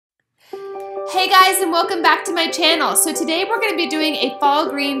Hey guys, and welcome back to my channel. So today we're going to be doing a fall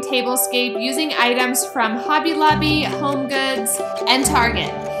green tablescape using items from Hobby Lobby, Homegoods, and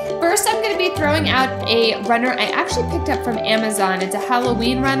Target. First, I'm going to be throwing out a runner I actually picked up from Amazon. It's a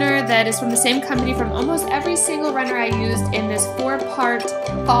Halloween runner that is from the same company from almost every single runner I used in this 4-part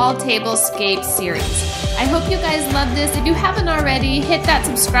fall tablescape series. I hope you guys love this. If you haven't already, hit that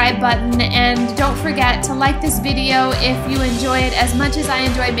subscribe button and don't forget to like this video if you enjoy it as much as I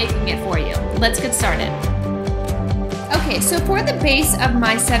enjoy making it for you. Let's get started. Okay, so for the base of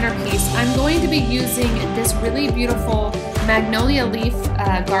my centerpiece, I'm going to be using this really beautiful Magnolia leaf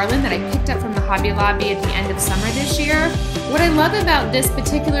garland that I picked up from the Hobby Lobby at the end of summer this year. What I love about this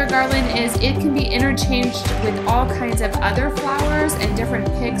particular garland is it can be interchanged with all kinds of other flowers and different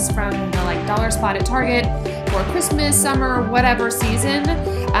picks from like dollar spot at Target for Christmas, summer, whatever season.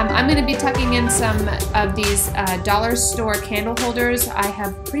 I'm going to be tucking in some of these dollar store candle holders. I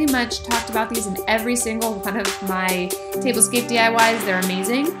have pretty much talked about these in every single one of my tablescape DIYs. They're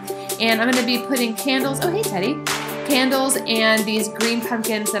amazing. And I'm going to be putting candles, oh hey Teddy, candles and these green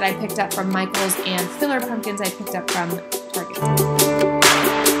pumpkins that I picked up from Michael's and filler pumpkins I picked up from Target.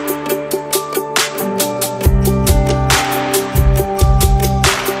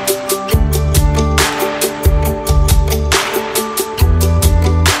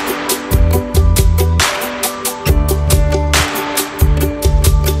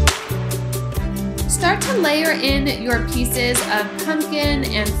 Layer in your pieces of pumpkin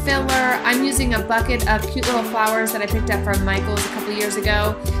and filler. I'm using a bucket of cute little flowers that I picked up from Michael's a couple years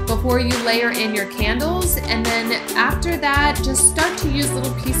ago before you layer in your candles, and then after that just start to use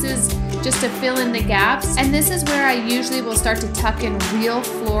little pieces just to fill in the gaps. And this is where I usually will start to tuck in real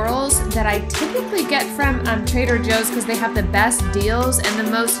florals that I typically get from Trader Joe's because they have the best deals and the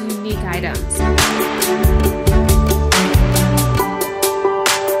most unique items.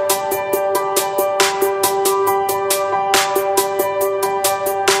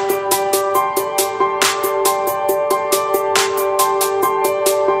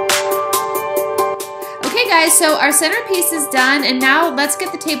 Guys, so our centerpiece is done, and now let's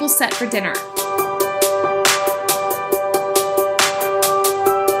get the table set for dinner.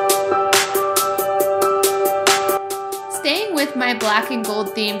 Staying with my black and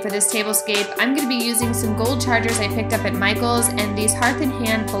gold theme for this tablescape, I'm going to be using some gold chargers I picked up at Michael's and these Hearth and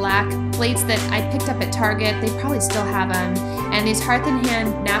Hand black plates that I picked up at Target. They probably still have them. And these Hearth and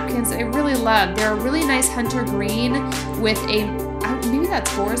Hand napkins that I really love. They're a really nice hunter green with a maybe that's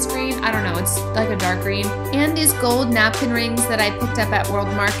forest green, I don't know, it's like a dark green. And these gold napkin rings that I picked up at World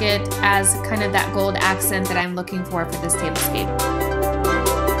Market as kind of that gold accent that I'm looking for this tablescape.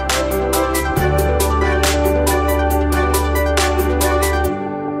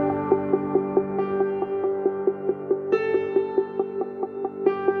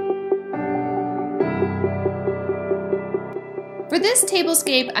 For this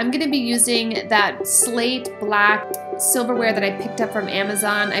tablescape, I'm going to be using that slate black silverware that I picked up from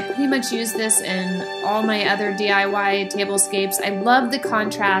Amazon. I pretty much use this in all my other DIY tablescapes. I love the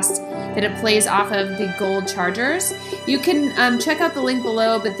contrast that it plays off of the gold chargers. You can check out the link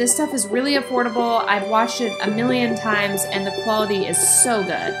below, but this stuff is really affordable. I've watched it a million times and the quality is so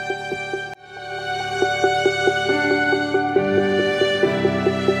good.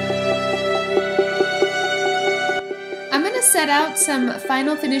 Set out some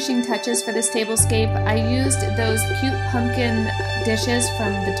final finishing touches for this tablescape. I used those cute pumpkin dishes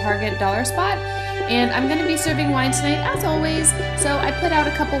from the Target dollar spot, and I'm going to be serving wine tonight as always, so I put out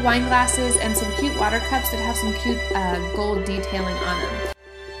a couple wine glasses and some cute water cups that have some cute gold detailing on them.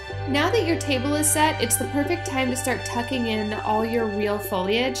 Now that your table is set, it's the perfect time to start tucking in all your real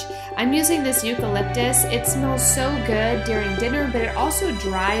foliage. I'm using this eucalyptus. It smells so good during dinner, but it also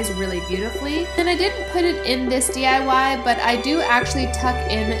dries really beautifully. And I didn't put it in this DIY, but I do actually tuck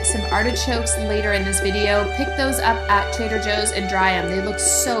in some artichokes later in this video. Pick those up at Trader Joe's and dry them. They look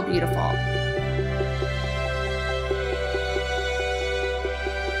so beautiful.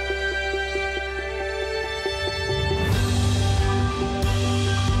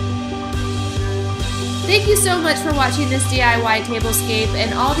 Thank you so much for watching this DIY tablescape,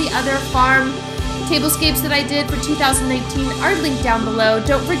 and all the other farm tablescapes that I did for 2019 are linked down below.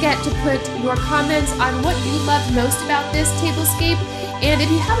 Don't forget to put your comments on what you loved most about this tablescape, and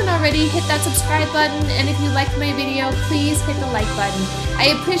if you haven't already, hit that subscribe button, and if you liked my video, please hit the like button.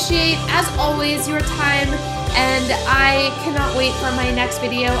 I appreciate, as always, your time, and I cannot wait for my next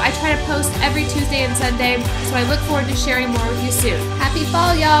video. I try to post every Tuesday and Sunday, so I look forward to sharing more with you soon. Happy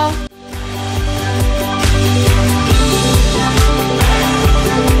fall, y'all!